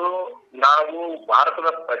ಇಷ್ಟಪಡೋದು, ನಾವು ಭಾರತದ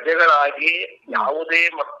ಪ್ರಜೆಗಳಾಗಿ ಯಾವುದೇ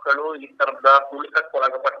ಮಕ್ಕಳು ಈ ತರದ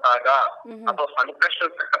ತುಳಿತಕ್ಕೊಳಗಪಟ್ಟಾಗ ಅಥವಾ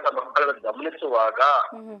ಸಂಕಷ್ಟಕ್ಕಂತ ಮಕ್ಕಳನ್ನ ಗಮನಿಸುವಾಗ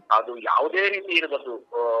ಅದು ಯಾವುದೇ ರೀತಿ ಇರ್ಬೋದು,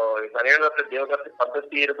 ನಾನು ಹೇಳಿದಂತೆ ದೇವದಾಸಿ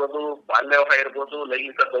ಪದ್ಧತಿ ಇರ್ಬೋದು, ಬಾಲ್ಯವಿವಾಹ ಇರ್ಬೋದು,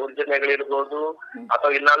 ಲೈಂಗಿಕ ದೌರ್ಜನ್ಯಗಳಿರ್ಬೋದು,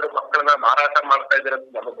 ಅಥವಾ ಇಲ್ಲಾಂದ್ರೆ ಮಕ್ಕಳನ್ನ ಮಾರಾಟ ಮಾಡ್ತಾ ಇದ್ರೆ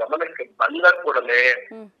ನಮ್ಮ ಗಮನಕ್ಕೆ ಬಂದ ಕೂಡಲೇ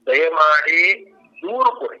ದಯಮಾಡಿ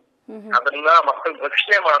ದೂರು ಕೊಡಿ. ಅದನ್ನ ಮಕ್ಕಳ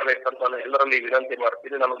ರಕ್ಷಣೆ ಮಾಡ್ಬೇಕಂತ ನಾನು ಎಲ್ಲರಲ್ಲಿ ವಿನಂತಿ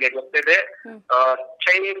ಮಾಡ್ತೀನಿ. ನಮಗೆ ಗೊತ್ತಿದೆ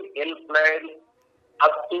ಚೈಲ್ಡ್ ಹೆಲ್ಪ್ ಲೈನ್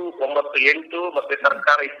 1098 ಮತ್ತೆ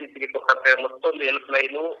ಸರ್ಕಾರ ಇತ್ತೀಚೆಗೆ ಕೊಟ್ಟಂತೆ ಮತ್ತೊಂದು ಹೆಲ್ಪ್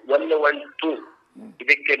ಲೈನ್ 112,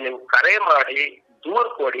 ಇದಕ್ಕೆ ನೀವು ಕರೆ ಮಾಡಿ ದೂರು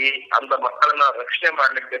ಕೊಡಿ. ಅಂದ ಮಕ್ಕಳನ್ನ ರಕ್ಷಣೆ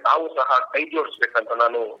ಮಾಡ್ಲಿಕ್ಕೆ ನಾವು ಸಹ ಕೈ ಜೋಡಿಸ್ಬೇಕಂತ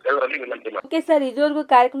ನಾನು ಎಲ್ಲರಲ್ಲಿ ವಿನಂತಿ ಮಾಡ್ತೀನಿ. ಸರ್, ಇದುವರೆಗೂ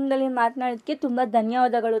ಕಾರ್ಯಕ್ರಮದಲ್ಲಿ ಮಾತನಾಡೋದಕ್ಕೆ ತುಂಬಾ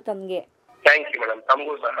ಧನ್ಯವಾದಗಳು ತಮ್ಗೆ. ಥ್ಯಾಂಕ್ ಯು ಮೇಡಮ್,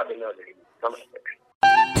 ತಮಗೂ ಸಹ ಧನ್ಯವಾದಗಳು. ನಮಸ್ತೆ.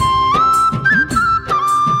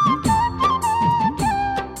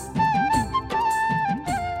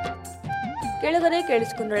 ಕೆಳಗಡೆ ಕೆಳಗಡೆ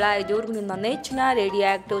ಕೇಳಿಸ್ಕೊಂಡ್ರಲ್ಲ, ಇದುವರೆಗೂ ನಿಮ್ಮ ನೆಚ್ಚಿನ ರೇಡಿಯೋ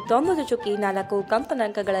ಆಕ್ಟಿವ್ 90.4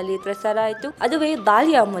 ಕಂಪನಾಂಕಗಳಲ್ಲಿ ಪ್ರಸಾರ ಆಯಿತು. ಅದುವೇ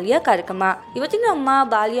ಬಾಲ್ಯಾಮೂಲ್ಯ ಕಾರ್ಯಕ್ರಮ. ಇವತ್ತಿನ ನಮ್ಮ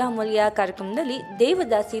ಬಾಲ್ಯಾಮೂಲ್ಯ ಕಾರ್ಯಕ್ರಮದಲ್ಲಿ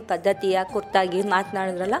ದೇವದಾಸಿ ಪದ್ಧತಿಯ ಕುರಿತಾಗಿ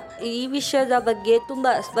ಮಾತನಾಡಿದ್ರಲ್ಲ, ಈ ವಿಷಯದ ಬಗ್ಗೆ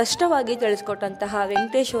ತುಂಬಾ ಸ್ಪಷ್ಟವಾಗಿ ತಿಳಿಸ್ಕೊಟ್ಟಂತಹ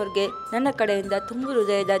ವೆಂಕಟೇಶ್ ಅವ್ರಿಗೆ ನನ್ನ ಕಡೆಯಿಂದ ತುಂಬ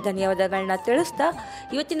ಹೃದಯದ ಧನ್ಯವಾದಗಳನ್ನ ತಿಳಿಸ್ತಾ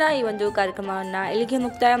ಇವತ್ತಿನ ಈ ಒಂದು ಕಾರ್ಯಕ್ರಮವನ್ನ ಇಲ್ಲಿಗೆ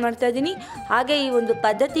ಮುಕ್ತಾಯ ಮಾಡ್ತಾ ಇದ್ದೀನಿ. ಹಾಗೆ ಈ ಒಂದು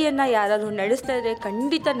ಪದ್ಧತಿಯನ್ನ ಯಾರಾದ್ರೂ ನಡೆಸ್ತಾ ಇದ್ರೆ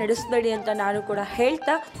ಖಂಡಿತ ನಡೆಸಬೇಡಿ ಅಂತ ನಾನು ಕೂಡ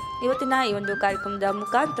ಹೇಳ್ತಾ ಇವತ್ತಿನ ಈ ಒಂದು ಕಾರ್ಯಕ್ರಮದ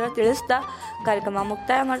ಮುಖಾಂತರ ತಿಳಿಸ್ತಾ ಕಾರ್ಯಕ್ರಮ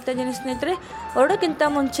ಮುಕ್ತಾಯ ಮಾಡ್ತಾ ಇದ್ದೀನಿ. ಸ್ನೇಹಿತರೆ, ಹೊರಡೋಕ್ಕಿಂತ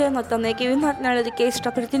ಮುಂಚೆ ಮತ್ತೊಮ್ಮೆ ಕಿವಿ ಮಾತನಾಡೋದಕ್ಕೆ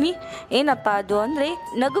ಇಷ್ಟಪಡ್ತೀನಿ. ಏನಪ್ಪ ಅದು ಅಂದರೆ,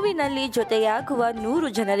 ನಗುವಿನಲ್ಲಿ ಜೊತೆಯಾಗುವ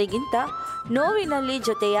 100 ಜನರಿಗಿಂತ ನೋವಿನಲ್ಲಿ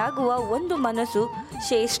ಜೊತೆಯಾಗುವ ಒಂದು ಮನಸ್ಸು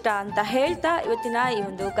ಶ್ರೇಷ್ಠ ಅಂತ ಹೇಳ್ತಾ ಇವತ್ತಿನ ಈ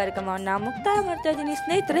ಒಂದು ಕಾರ್ಯಕ್ರಮವನ್ನು ಮುಕ್ತಾಯ ಮಾಡ್ತಾ ಇದ್ದೀನಿ.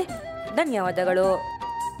 ಸ್ನೇಹಿತರೆ, ಧನ್ಯವಾದಗಳು.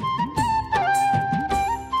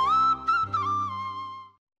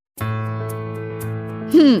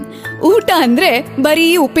 ಊಟ ಅಂದ್ರೆ ಬರೀ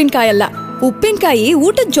ಉಪ್ಪಿನಕಾಯಲ್ಲ, ಉಪ್ಪಿನಕಾಯಿ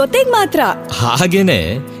ಊಟದ ಜೊತೆಗ್ ಮಾತ್ರ. ಹಾಗೇನೆ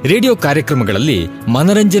ರೇಡಿಯೋ ಕಾರ್ಯಕ್ರಮಗಳಲ್ಲಿ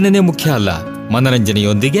ಮನರಂಜನೆ ಮುಖ್ಯ ಅಲ್ಲ,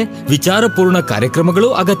 ಮನರಂಜನೆಯೊಂದಿಗೆ ವಿಚಾರಪೂರ್ಣ ಕಾರ್ಯಕ್ರಮಗಳು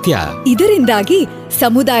ಅಗತ್ಯ. ಇದರಿಂದಾಗಿ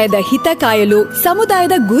ಸಮುದಾಯದ ಹಿತ ಕಾಯಲು,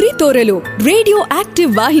 ಸಮುದಾಯದ ಗುರಿ ತೋರಲು ರೇಡಿಯೋ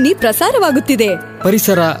ಆಕ್ಟಿವ್ ವಾಹಿನಿ ಪ್ರಸಾರವಾಗುತ್ತಿದೆ.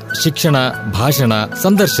 ಪರಿಸರ, ಶಿಕ್ಷಣ, ಭಾಷಣ,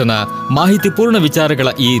 ಸಂದರ್ಶನ, ಮಾಹಿತಿಪೂರ್ಣ ವಿಚಾರಗಳ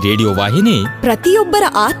ಈ ರೇಡಿಯೋ ವಾಹಿನಿ ಪ್ರತಿಯೊಬ್ಬರ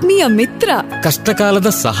ಆತ್ಮೀಯ ಮಿತ್ರ, ಕಷ್ಟಕಾಲದ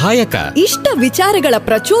ಸಹಾಯಕ, ಇಷ್ಟ ವಿಚಾರಗಳ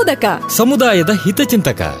ಪ್ರಚೋದಕ, ಸಮುದಾಯದ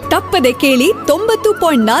ಹಿತಚಿಂತಕ. ತಪ್ಪದೆ ಕೇಳಿ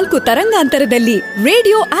 90.4 ತರಂಗಾಂತರದಲ್ಲಿ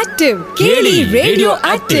ರೇಡಿಯೋ ಆಕ್ಟಿವ್. ಕೇಳಿ ರೇಡಿಯೋ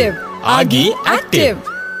ಆಕ್ಟಿವ್, ಆಗಿ ಆಕ್ಟಿವ್.